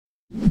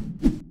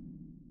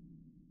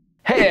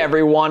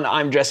everyone,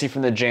 I'm Jesse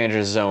from the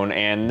Janjo Zone,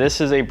 and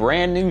this is a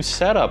brand new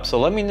setup, so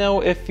let me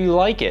know if you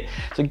like it.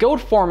 So GOAT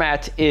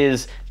format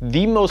is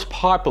the most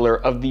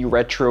popular of the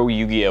retro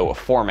Yu-Gi-Oh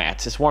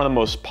formats. It's one of the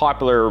most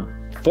popular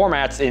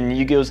formats in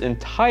Yu-Gi-Oh's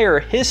entire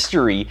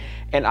history,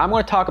 and I'm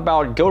going to talk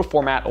about GOAT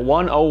format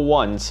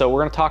 101. So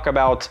we're going to talk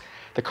about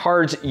the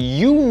cards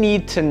you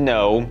need to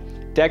know,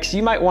 decks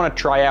you might want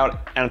to try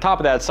out, and on top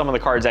of that, some of the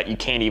cards that you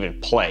can't even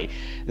play.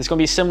 It's going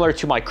to be similar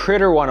to my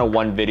Critter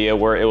 101 video,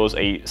 where it was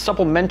a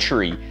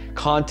supplementary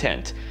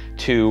content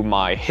to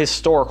my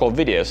historical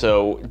video.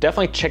 So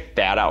definitely check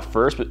that out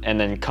first, and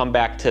then come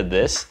back to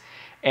this.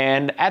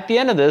 And at the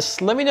end of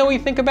this, let me know what you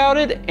think about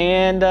it,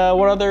 and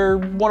what other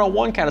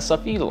 101 kind of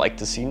stuff you'd like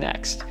to see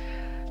next.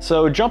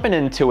 So jumping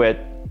into it,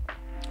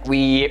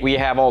 we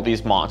have all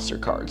these monster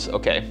cards,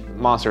 okay?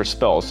 Monster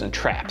spells and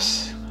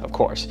traps, of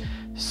course.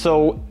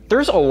 So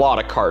there's a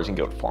lot of cards in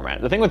GOAT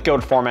format. The thing with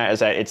GOAT format is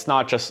that it's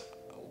not just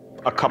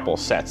a couple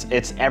sets,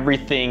 it's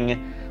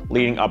everything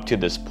leading up to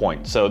this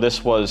point. So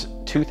this was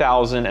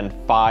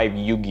 2005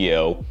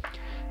 Yu-Gi-Oh!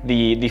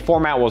 The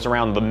format was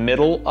around the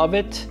middle of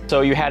it.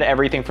 So you had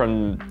everything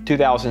from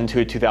 2000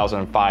 to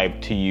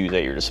 2005 to use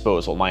at your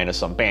disposal, minus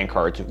some ban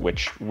cards,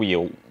 which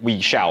we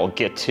shall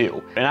get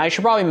to. And I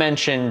should probably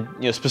mention,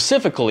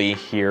 specifically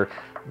here,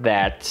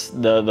 that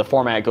the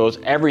format goes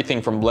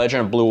everything from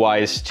Legend of Blue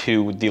Eyes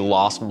to the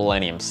Lost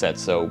Millennium set.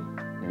 So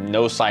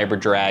no Cyber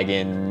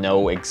Dragon,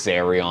 no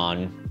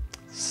Exarion,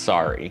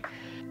 sorry.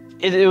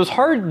 It was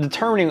hard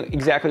determining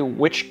exactly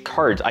which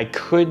cards. I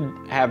could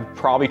have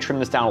probably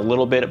trimmed this down a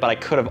little bit, but I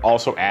could have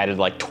also added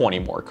like 20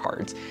 more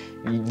cards.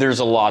 There's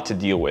a lot to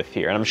deal with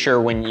here, and I'm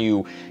sure when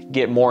you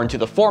get more into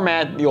the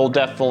format, you'll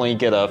definitely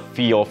get a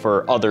feel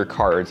for other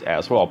cards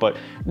as well. But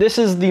this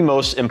is the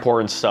most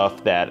important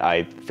stuff that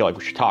I feel like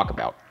we should talk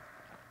about.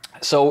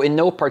 So in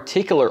no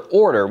particular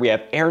order, we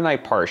have Air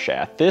Knight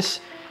Parshath.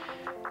 This,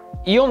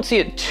 you don't see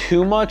it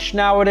too much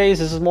nowadays.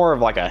 This is more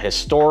of like a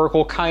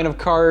historical kind of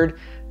card,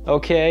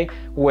 okay?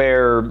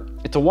 Where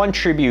it's a 1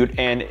 tribute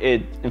and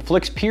it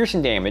inflicts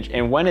piercing damage,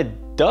 and when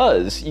it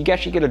does, you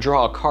actually get to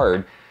draw a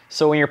card.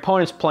 So when your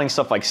opponent's playing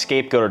stuff like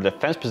Scapegoat or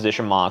defense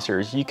position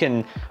monsters, you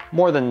can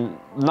more than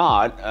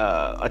not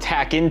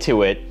attack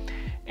into it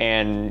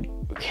and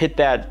hit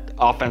that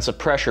offensive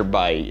pressure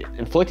by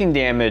inflicting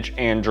damage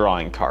and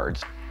drawing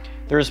cards.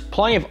 There's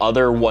plenty of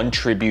other 1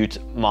 tribute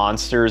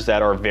monsters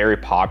that are very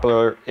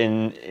popular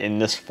in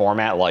this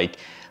format, like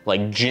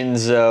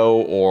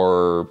Janjo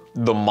or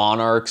the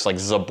Monarchs, like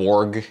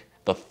Zaborg,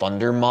 the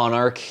Thunder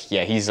Monarch.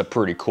 Yeah, he's a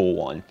pretty cool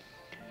one.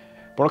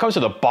 But when it comes to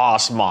the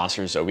boss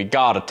monsters, though, we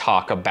gotta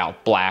talk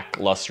about Black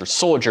Luster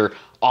Soldier,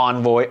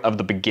 Envoy of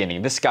the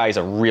Beginning. This guy's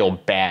a real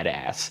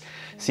badass.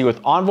 See,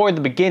 with Envoy of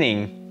the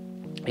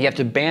Beginning, you have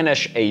to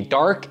banish a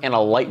dark and a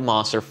light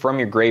monster from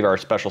your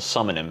graveyard, special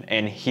summon him,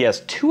 and he has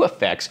 2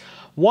 effects.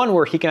 One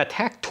where he can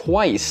attack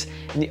twice,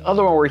 and the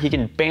other one where he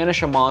can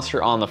banish a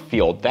monster on the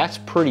field. That's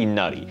pretty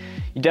nutty.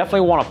 You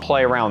definitely want to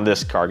play around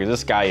this card, because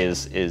this guy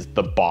is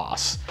the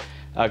boss.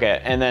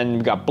 Okay, and then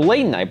we got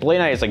Blade Knight. Blade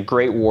Knight is a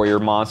great warrior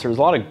monster. There's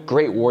a lot of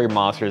great warrior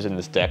monsters in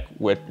this deck,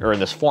 or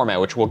in this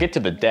format, which we'll get to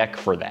the deck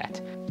for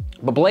that.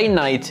 But Blade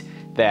Knight,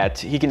 that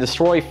he can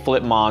destroy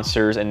flip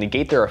monsters and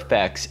negate their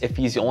effects if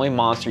he's the only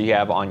monster you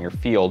have on your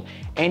field,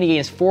 and he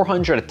gains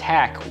 400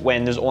 attack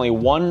when there's only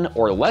 1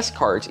 or less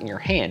cards in your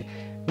hand,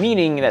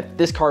 meaning that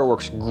this card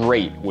works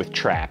great with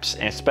traps,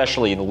 and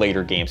especially in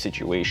later game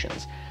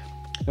situations.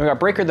 Then we got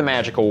Breaker the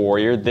Magical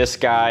Warrior. This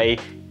guy,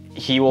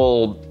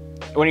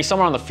 when he's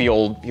summoned on the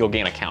field, he'll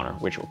gain a counter,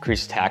 which will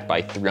increase attack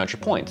by 300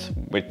 points,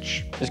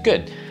 which is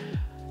good.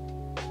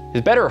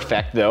 His better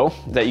effect, though,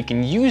 is that you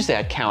can use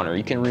that counter.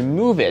 You can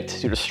remove it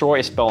to destroy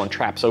a spell and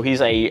trap. So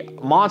he's a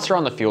monster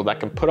on the field that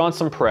can put on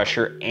some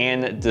pressure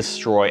and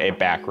destroy a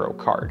back row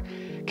card.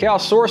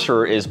 Chaos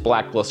Sorcerer is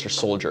Black Luster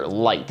Soldier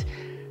Light.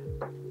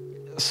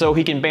 So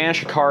he can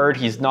banish a card.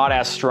 He's not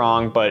as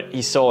strong, but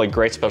he's still a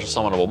great special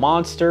summonable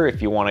monster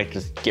if you want to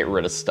just get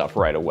rid of stuff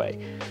right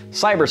away.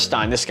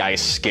 Cyberstein, this guy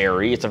is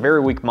scary. It's a very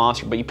weak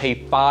monster, but you pay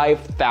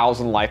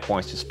 5,000 life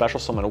points to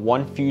special summon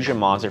 1 fusion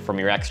monster from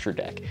your extra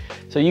deck.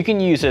 So you can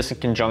use this in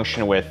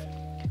conjunction with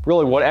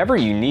really whatever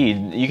you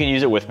need. You can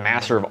use it with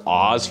Master of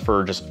Oz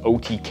for just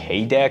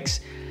OTK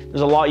decks.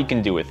 There's a lot you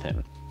can do with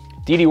him.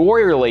 DD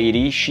Warrior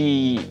Lady,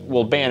 she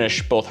will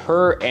banish both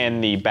her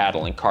and the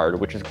battling card,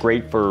 which is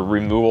great for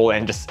removal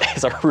and just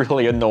is a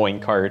really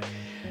annoying card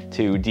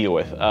to deal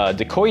with.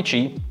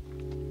 Dekoichi,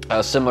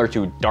 similar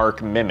to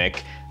Dark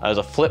Mimic, is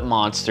a flip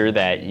monster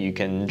that you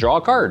can draw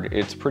a card.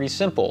 It's pretty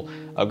simple.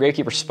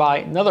 Gravekeeper Spy,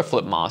 another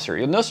flip monster.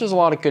 You'll notice there's a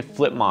lot of good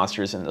flip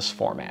monsters in this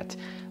format.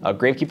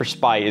 Gravekeeper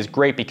Spy is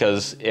great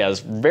because it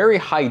has very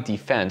high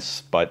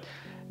defense, but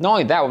not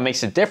only that, what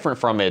makes it different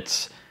from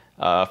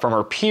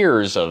her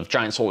peers of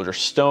Giant Soldier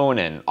Stone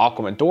and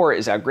Aquamador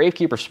is that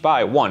Gravekeeper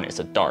Spy, 1, is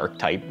a dark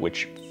type,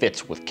 which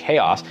fits with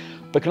Chaos,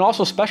 but can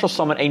also special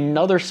summon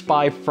another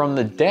spy from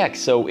the deck,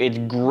 so it's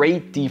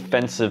great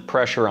defensive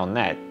pressure on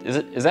that.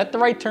 Is that the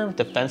right term?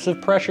 Defensive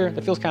pressure?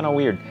 That feels kind of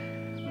weird.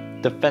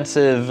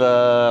 Defensive,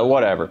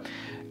 whatever.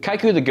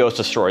 Kaiku the Ghost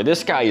Destroyer.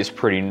 This guy is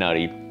pretty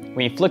nutty. When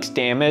he inflicts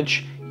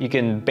damage, you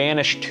can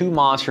banish 2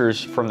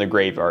 monsters from the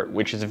graveyard,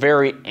 which is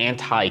very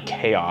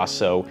anti-chaos.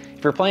 So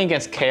if you're playing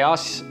against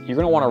chaos, you're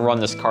gonna wanna run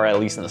this card at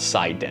least in the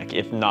side deck,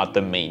 if not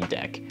the main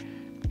deck.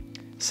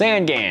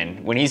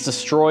 Sangan, when he's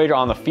destroyed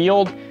on the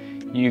field,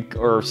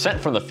 or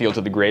sent from the field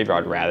to the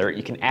graveyard rather,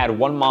 you can add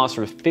 1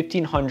 monster with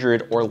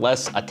 1500 or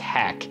less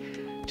attack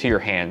to your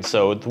hand.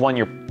 So the one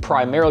you're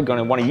primarily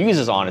gonna wanna use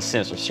this on is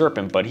Sinister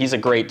Serpent, but he's a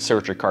great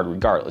searcher card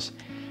regardless.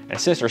 And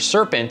Sinister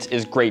Serpent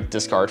is great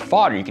discard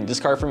fodder. You can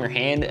discard from your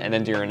hand, and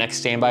then during your next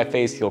standby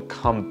phase, he'll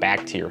come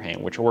back to your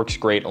hand, which works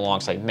great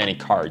alongside many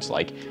cards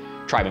like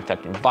Tribe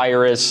Infecting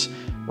Virus,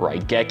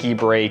 Raigeki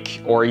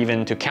Break, or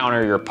even to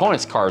counter your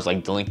opponent's cards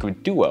like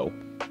Delinquent Duo.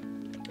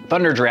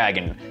 Thunder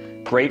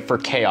Dragon, great for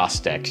chaos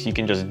decks. You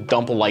can just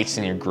dump lights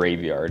in your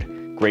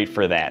graveyard. Great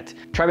for that.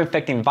 Tribe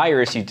Infecting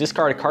Virus, you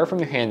discard a card from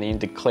your hand, then you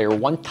declare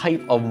 1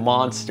 type of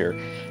monster.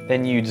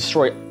 Then you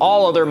destroy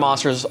all other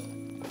monsters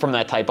from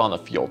that type on the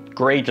field.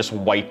 Great just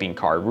wiping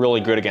card.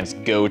 Really good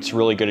against goats,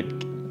 really good at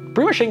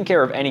pretty much taking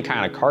care of any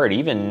kind of card,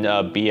 even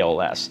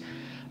BLS.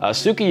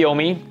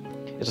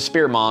 Tsukiyomi is a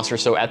spirit monster,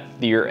 so at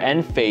your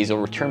end phase,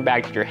 it'll return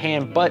back to your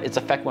hand, but its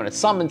effect when it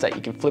summons that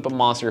you can flip a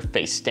monster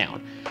face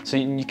down. So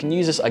you can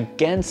use this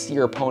against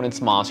your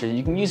opponent's monsters.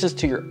 You can use this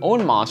to your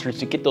own monsters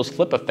to get those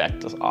flip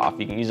effects off.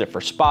 You can use it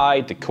for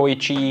Spy,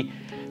 Dekoichi,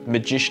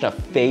 Magician of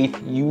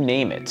Faith, you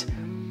name it.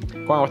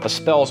 Going with the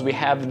spells, we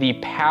have the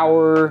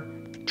Power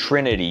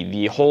Trinity,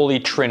 the Holy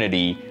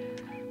Trinity.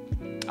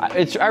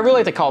 I really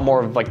like to call it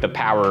more of like the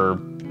Power,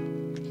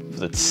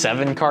 was it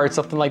 7 cards,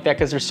 something like that,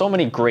 because there's so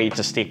many great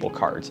staple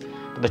cards.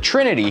 But the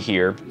Trinity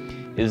here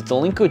is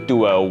Delinquent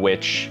Duo,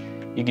 which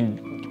you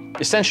can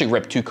essentially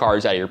rip 2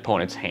 cards out of your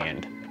opponent's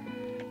hand.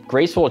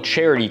 Graceful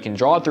Charity, you can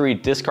draw 3,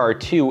 discard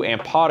 2, and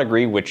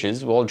Pedigree, which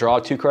is, well, draw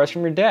 2 cards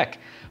from your deck.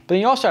 But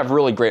then you also have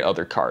really great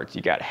other cards.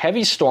 You got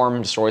Heavy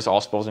Storm, destroys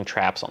all spells and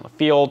traps on the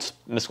field.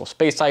 Mystical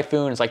Space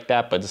Typhoon is like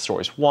that, but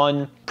destroys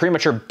 1.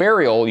 Premature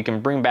Burial, you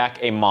can bring back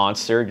a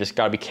monster. Just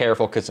gotta be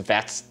careful, because if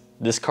that's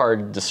this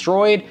card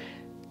destroyed,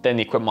 then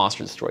the equipped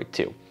monster is destroyed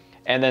too.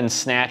 And then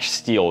Snatch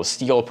Steal,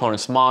 steal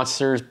opponent's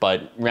monsters,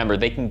 but remember,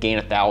 they can gain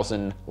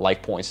 1,000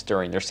 life points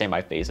during their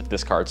standby phase if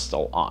this card's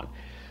still on.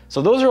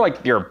 So those are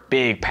like your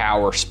big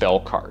power spell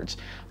cards.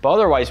 But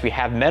otherwise, we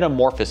have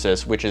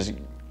Metamorphosis, which is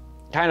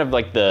kind of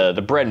like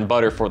the bread and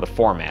butter for the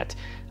format.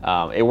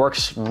 It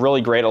works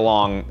really great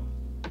along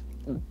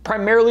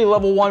primarily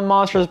level 1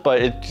 monsters, but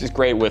it's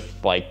great with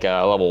like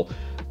level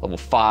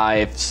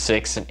 5,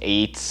 6, and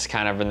 8,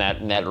 kind of in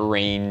that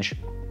range,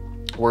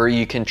 where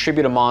you can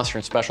tribute a monster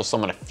and special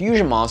summon a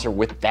fusion monster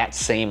with that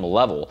same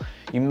level.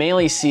 You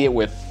mainly see it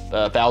with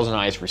Thousand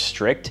Eyes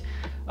Restrict.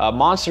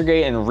 Monster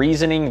Gate and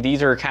Reasoning,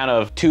 these are kind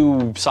of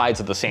 2 sides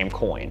of the same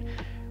coin,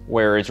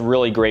 where it's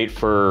really great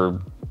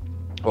for,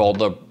 well,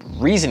 the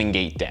Reasoning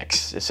Gate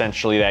decks,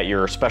 essentially that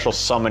you're special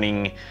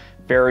summoning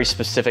very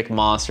specific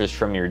monsters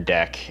from your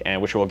deck,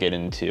 and which we'll get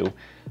into.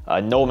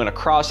 Nobleman of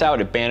Crossout,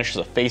 it banishes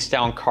a face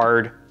down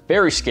card.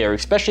 Very scary,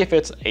 especially if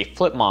it's a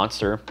flip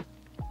monster,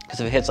 because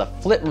if it hits a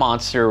flip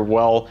monster,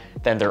 well,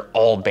 then they're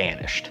all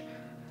banished.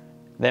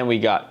 Then we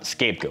got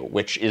Scapegoat,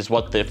 which is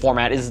what the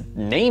format is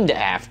named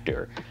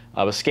after.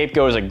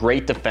 Scapegoat is a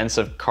great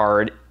defensive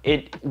card.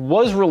 It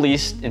was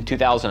released in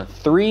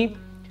 2003,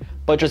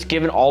 but just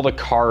given all the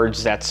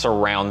cards that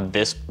surround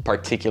this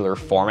particular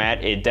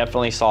format, it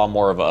definitely saw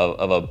more of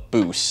a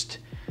boost,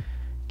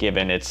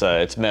 given its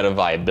meta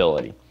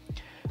viability.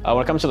 When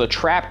it comes to the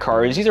trap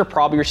cards, these are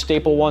probably your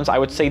staple ones. I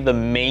would say the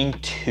main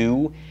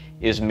 2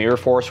 is Mirror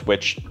Force,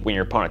 which when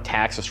your opponent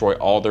attacks, destroy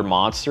all their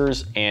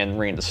monsters, and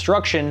Ring of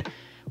Destruction,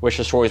 which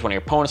destroys one of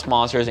your opponent's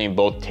monsters and you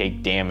both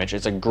take damage.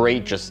 It's a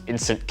great just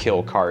instant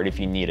kill card if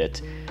you need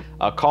it.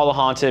 Call the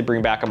Haunted,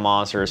 bring back a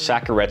monster.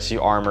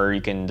 Sakuretsu Armor,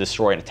 you can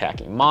destroy an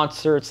attacking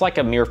monster. It's like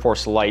a Mirror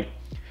Force Light.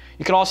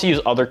 You can also use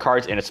other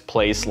cards in its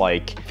place,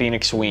 like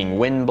Phoenix Wing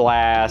Wind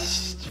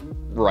Blast,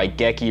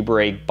 Raigeki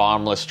Break,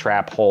 Bottomless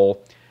Trap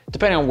Hole,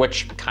 depending on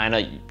which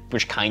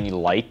kind you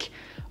like.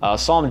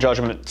 Solemn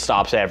Judgment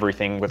stops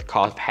everything with a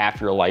cost of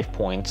half your life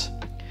points.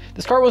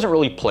 This card wasn't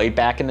really played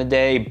back in the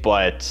day,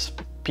 but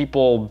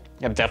people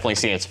have definitely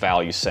seen its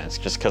value since,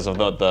 just because of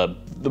the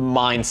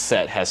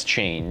mindset has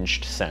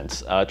changed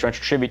since.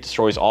 Trench Tribute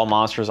destroys all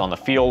monsters on the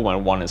field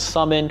when one is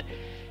summoned.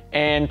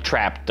 And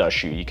Trap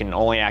Dushu, you can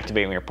only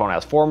activate when your opponent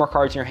has 4 more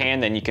cards in your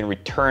hand, then you can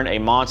return a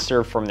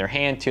monster from their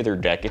hand to their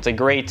deck. It's a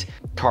great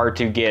card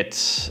to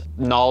get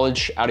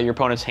knowledge out of your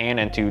opponent's hand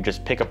and to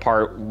just pick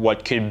apart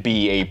what could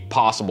be a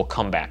possible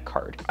comeback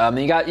card.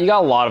 You got a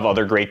lot of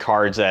other great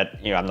cards that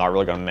I'm not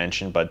really going to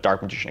mention, but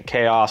Dark Magician of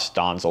Chaos,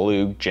 Don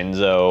Zalug,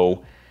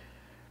 Janjo,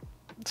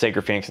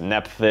 Sacred Phoenix and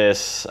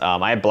Nephthys.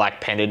 I have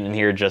Black Pendant in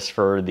here just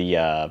for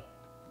the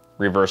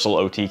reversal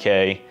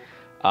OTK.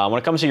 When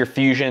it comes to your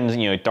fusions,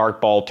 Dark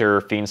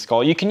Bolter, Fiend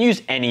Skull, you can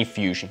use any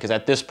fusion, because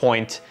at this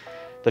point,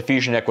 the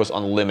fusion deck was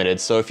unlimited.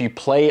 So if you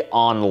play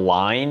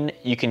online,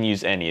 you can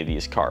use any of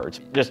these cards.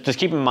 Just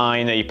keep in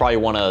mind that you probably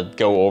want to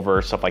go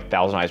over stuff like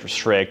Thousand Eyes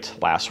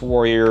Restrict, Last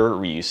Warrior,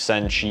 Ryu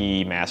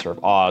Senshi, Master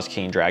of Oz,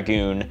 King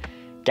Dragoon,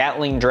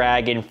 Gatling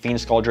Dragon,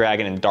 Fiend Skull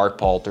Dragon, and Dark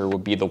Palter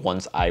would be the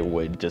ones I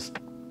would just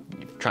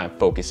try and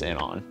focus in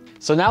on.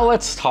 So now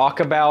let's talk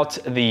about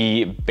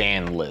the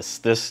ban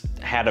list. This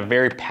had a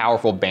very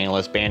powerful ban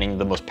list, banning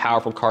the most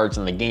powerful cards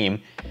in the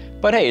game.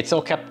 But hey, it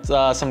still kept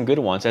some good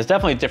ones. It's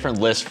definitely a different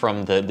list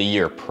from the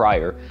year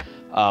prior.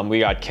 We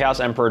got Chaos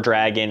Emperor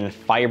Dragon,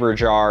 Fiber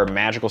Jar,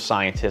 Magical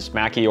Scientist,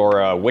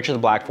 Makiora, Witch of the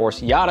Black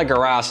Forest,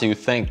 Yatagarasu,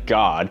 thank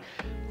God.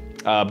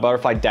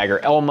 Butterfly Dagger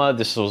Elma,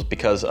 this was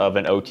because of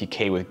an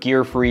OTK with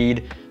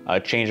Gearfried.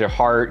 Change of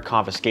Heart,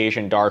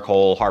 Confiscation, Dark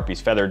Hole, Harpy's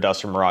Feather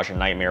Duster, Mirage and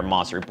Nightmare,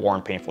 Monster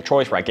Reborn, Painful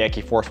Choice,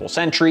 Raigeki, Forceful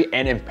Sentry,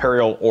 and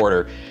Imperial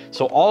Order.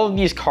 So all of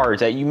these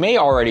cards that you may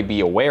already be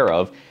aware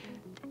of,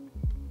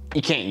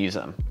 you can't use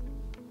them.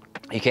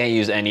 You can't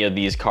use any of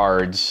these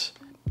cards,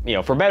 you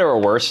know, for better or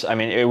worse. I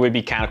mean, it would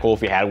be kind of cool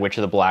if we had Witch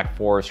of the Black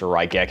Forest or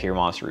Raigeki or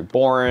Monster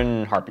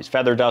Reborn, Harpy's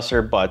Feather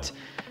Duster, but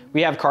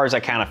we have cards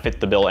that kind of fit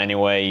the bill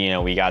anyway. You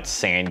know, we got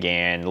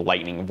Sangan,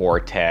 Lightning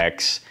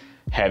Vortex,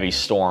 Heavy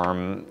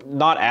Storm.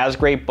 Not as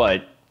great,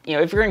 but, you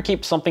know, if you're gonna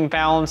keep something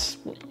balanced,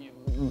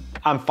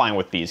 I'm fine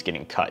with these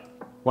getting cut.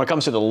 When it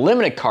comes to the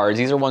limited cards,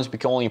 these are ones we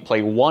can only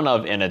play one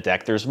of in a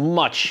deck. There's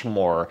much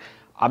more.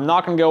 I'm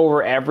not gonna go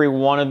over every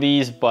one of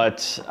these,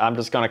 but I'm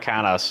just gonna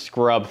kind of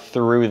scrub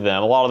through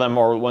them. A lot of them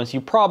are ones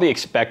you probably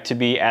expect to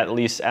be at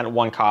least at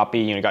one copy.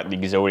 You know, you got the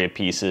Exodia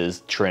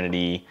pieces,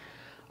 Trinity,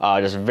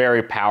 just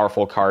very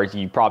powerful cards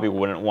you probably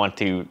wouldn't want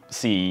to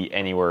see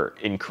anywhere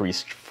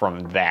increased from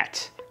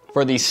that.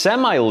 For the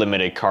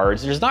semi-limited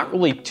cards, there's not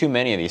really too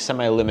many of these.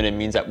 Semi-limited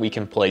means that we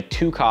can play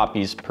 2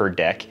 copies per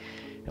deck,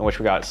 in which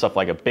we got stuff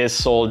like Abyss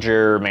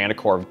Soldier,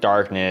 Manticore of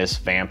Darkness,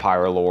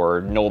 Vampire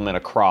Lord, Nobleman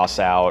of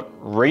Crossout,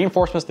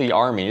 Reinforcements of the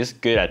Army is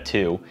good at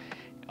 2,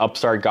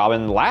 Upstart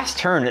Goblin. Last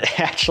turn, it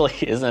actually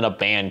isn't a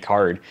banned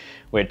card,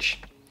 which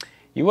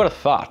you would have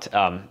thought.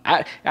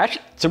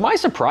 Actually, to my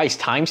surprise,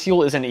 Time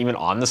Seal isn't even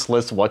on this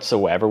list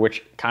whatsoever,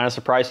 which kind of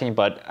surprised me,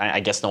 but I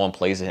guess no one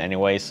plays it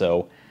anyway,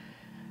 so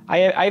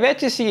I bet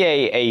to see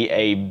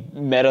a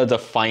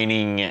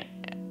meta-defining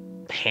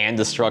hand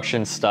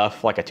destruction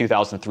stuff, like a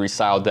 2003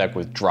 style deck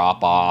with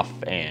Drop Off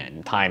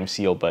and Time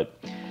Seal, but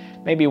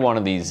maybe one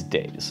of these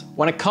days.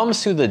 When it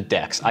comes to the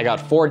decks, I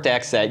got 4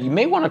 decks that you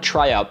may want to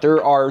try out.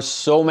 There are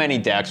so many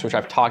decks, which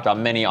I've talked about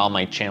many on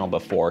my channel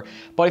before,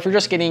 but if you're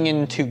just getting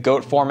into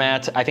GOAT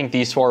format, I think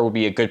these 4 would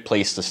be a good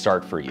place to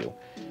start for you.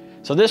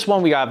 So this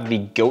one, we got the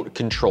GOAT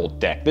Control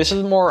deck. This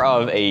is more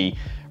of a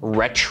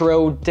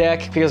retro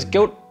deck because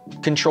GOAT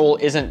Control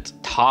isn't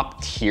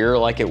top tier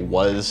like it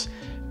was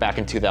back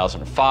in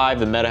 2005.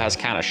 The meta has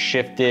kind of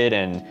shifted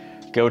and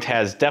GOAT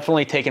has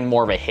definitely taken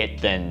more of a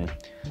hit than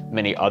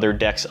many other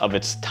decks of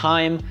its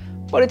time,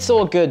 but it's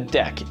still a good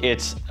deck.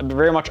 It's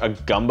very much a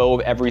gumbo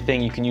of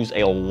everything. You can use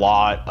a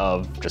lot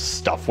of just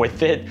stuff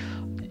with it.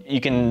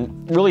 You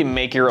can really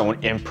make your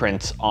own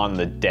imprint on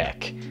the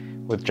deck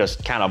with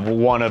just kind of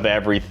one of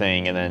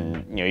everything, and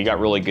then, you know, you got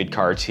really good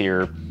cards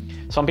here.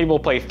 Some people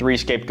play 3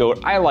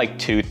 Scapegoat. I like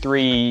 2.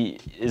 3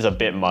 is a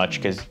bit much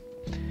because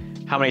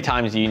how many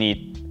times do you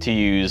need to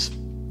use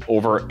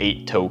over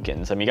 8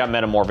 tokens? I mean, you got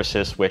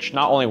Metamorphosis, which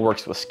not only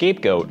works with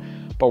Scapegoat,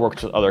 but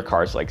works with other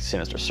cards like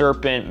Sinister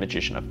Serpent,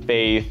 Magician of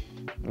Faith,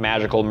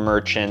 Magical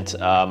Merchant.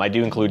 I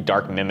do include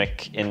Dark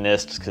Mimic in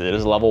this because it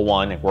is level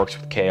 1. It works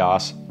with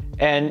Chaos.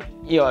 And,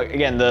 you know,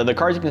 again, the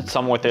cards you can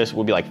summon with this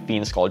would be like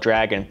Fiend Skull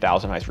Dragon,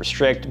 Thousand Eyes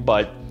Restrict,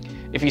 but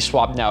if you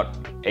swapped out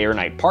Air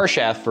Knight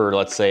Parshath for,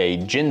 let's say,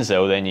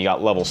 Janjo, then you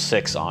got level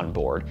 6 on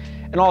board.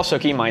 And also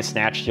keep in mind,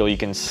 Snatch Steal, you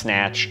can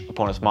snatch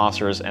opponent's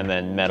monsters and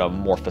then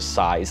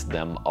metamorphosize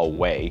them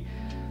away.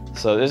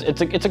 So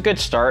it's a good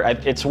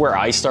start. It's where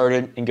I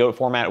started in GOAT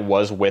format,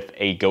 was with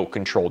a GOAT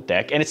Control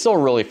deck, and it's still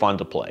really fun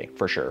to play,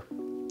 for sure.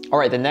 All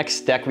right, the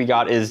next deck we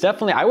got is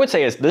definitely, I would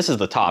say this is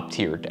the top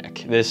tier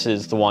deck. This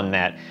is the one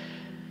that,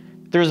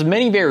 there's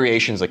many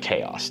variations of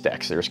Chaos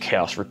decks. There's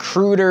Chaos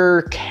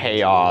Recruiter,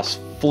 Chaos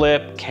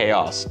Flip,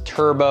 Chaos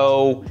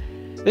Turbo.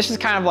 This is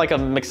kind of like a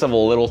mix of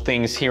little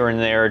things here and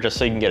there, just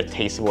so you can get a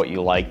taste of what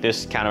you like.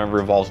 This kind of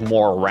revolves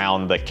more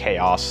around the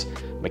Chaos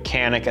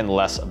mechanic and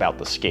less about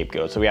the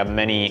Scapegoat. So we have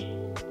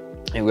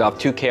we have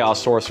 2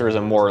 Chaos Sorcerers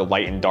and more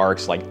light and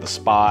darks like the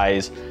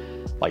Spies,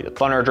 like the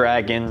Thunder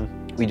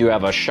Dragon. We do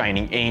have a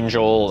Shining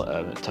Angel,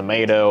 a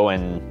Tomato,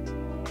 and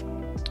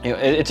you know,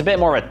 it's a bit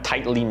more of a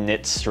tightly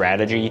knit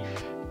strategy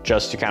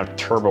just to kind of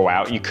turbo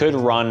out. You could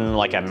run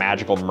like a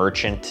Magical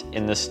Merchant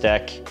in this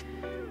deck,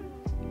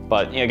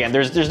 but you know, again,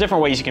 there's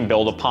different ways you can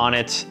build upon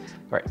it.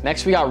 All right,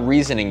 next we got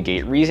Reasoning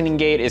Gate. Reasoning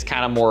Gate is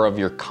kind of more of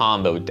your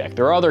combo deck.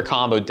 There are other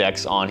combo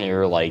decks on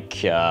here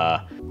like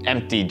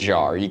Empty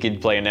Jar. You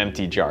could play an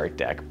Empty Jar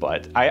deck,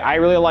 but I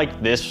really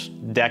like this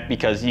deck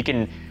because you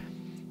can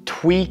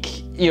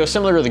tweak, you know,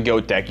 similar to the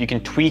GOAT deck, you can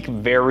tweak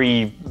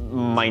very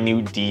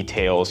minute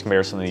details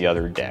compared to some of the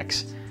other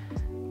decks.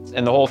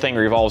 And the whole thing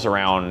revolves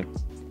around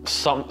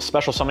some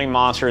special summoning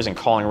monsters and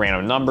calling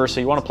random numbers. So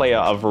you want to play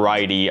a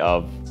variety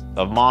of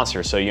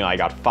monsters. So, you know, I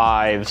got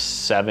 5,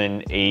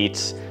 7,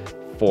 8,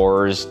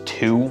 4s,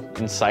 2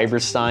 in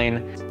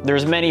Cyberstein.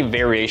 There's many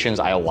variations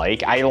I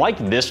like. I like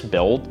this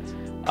build,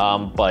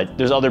 but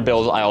there's other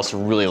builds I also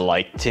really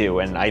like too.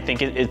 And I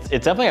think it's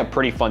definitely a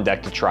pretty fun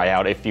deck to try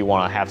out if you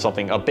want to have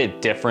something a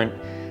bit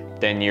different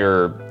than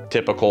your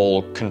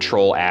typical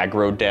control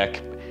aggro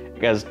deck.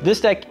 Because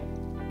this deck,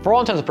 for all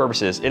intents and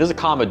purposes, it is a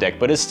combo deck,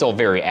 but it's still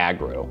very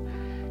aggro.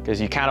 Because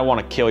you kind of want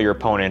to kill your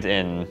opponent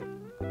in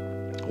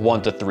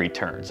 1 to 3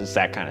 turns. It's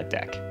that kind of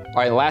deck. All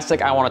right, the last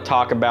deck I want to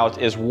talk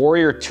about is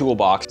Warrior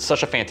Toolbox.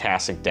 Such a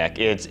fantastic deck.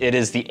 It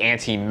is the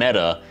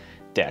anti-meta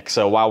deck.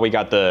 So while we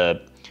got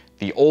the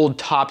old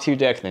top tier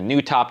deck, the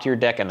new top tier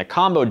deck, and the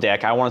combo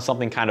deck, I wanted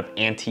something kind of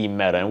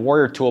anti-meta. And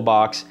Warrior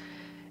Toolbox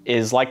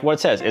is like what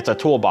it says. It's a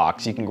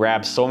toolbox. You can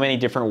grab so many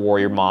different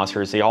warrior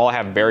monsters. They all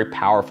have very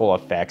powerful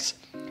effects.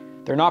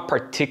 They're not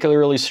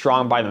particularly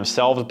strong by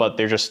themselves, but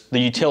they're just, the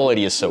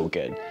utility is so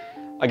good.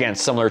 Again,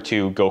 similar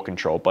to Go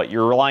Control, but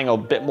you're relying a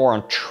bit more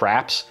on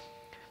traps.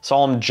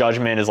 Solemn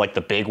Judgment is like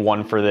the big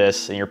one for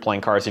this, and you're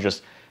playing cards to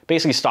just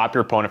basically stop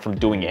your opponent from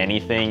doing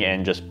anything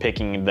and just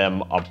picking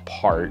them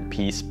apart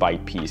piece by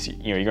piece. You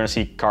know, you're gonna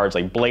see cards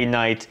like Blade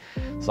Knight,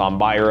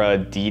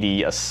 Zombira,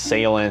 DD,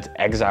 Assailant,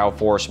 Exile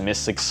Force,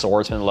 Mystic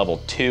Swordsman,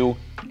 level 2.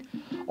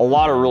 A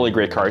lot of really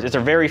great cards. It's a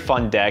very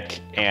fun deck,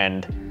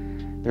 and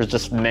there's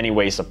just many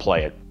ways to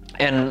play it.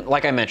 And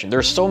like I mentioned,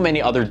 there's so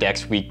many other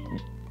decks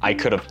I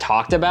could have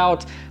talked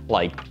about,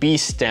 like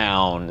Beast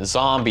Down,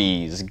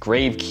 Zombies,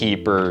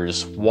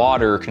 Gravekeepers,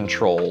 Water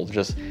Control,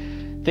 just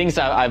things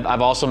that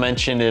I've also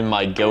mentioned in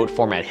my GOAT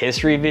format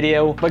history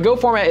video. But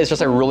GOAT format is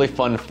just a really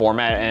fun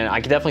format, and I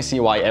can definitely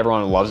see why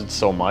everyone loves it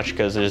so much,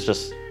 because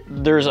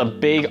there's a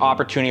big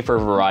opportunity for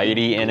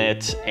variety in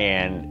it.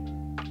 And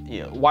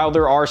you know, while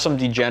there are some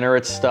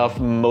degenerate stuff,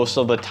 most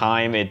of the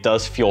time it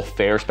does feel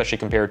fair, especially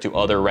compared to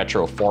other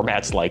retro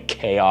formats like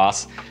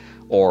Chaos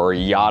or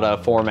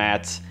Yada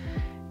formats.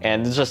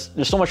 And there's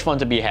so much fun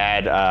to be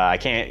had. I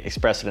can't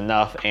express it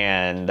enough.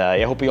 And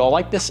I hope you all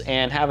like this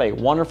and have a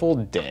wonderful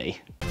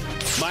day.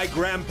 My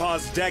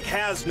grandpa's deck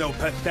has no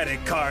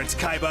pathetic cards,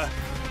 Kaiba.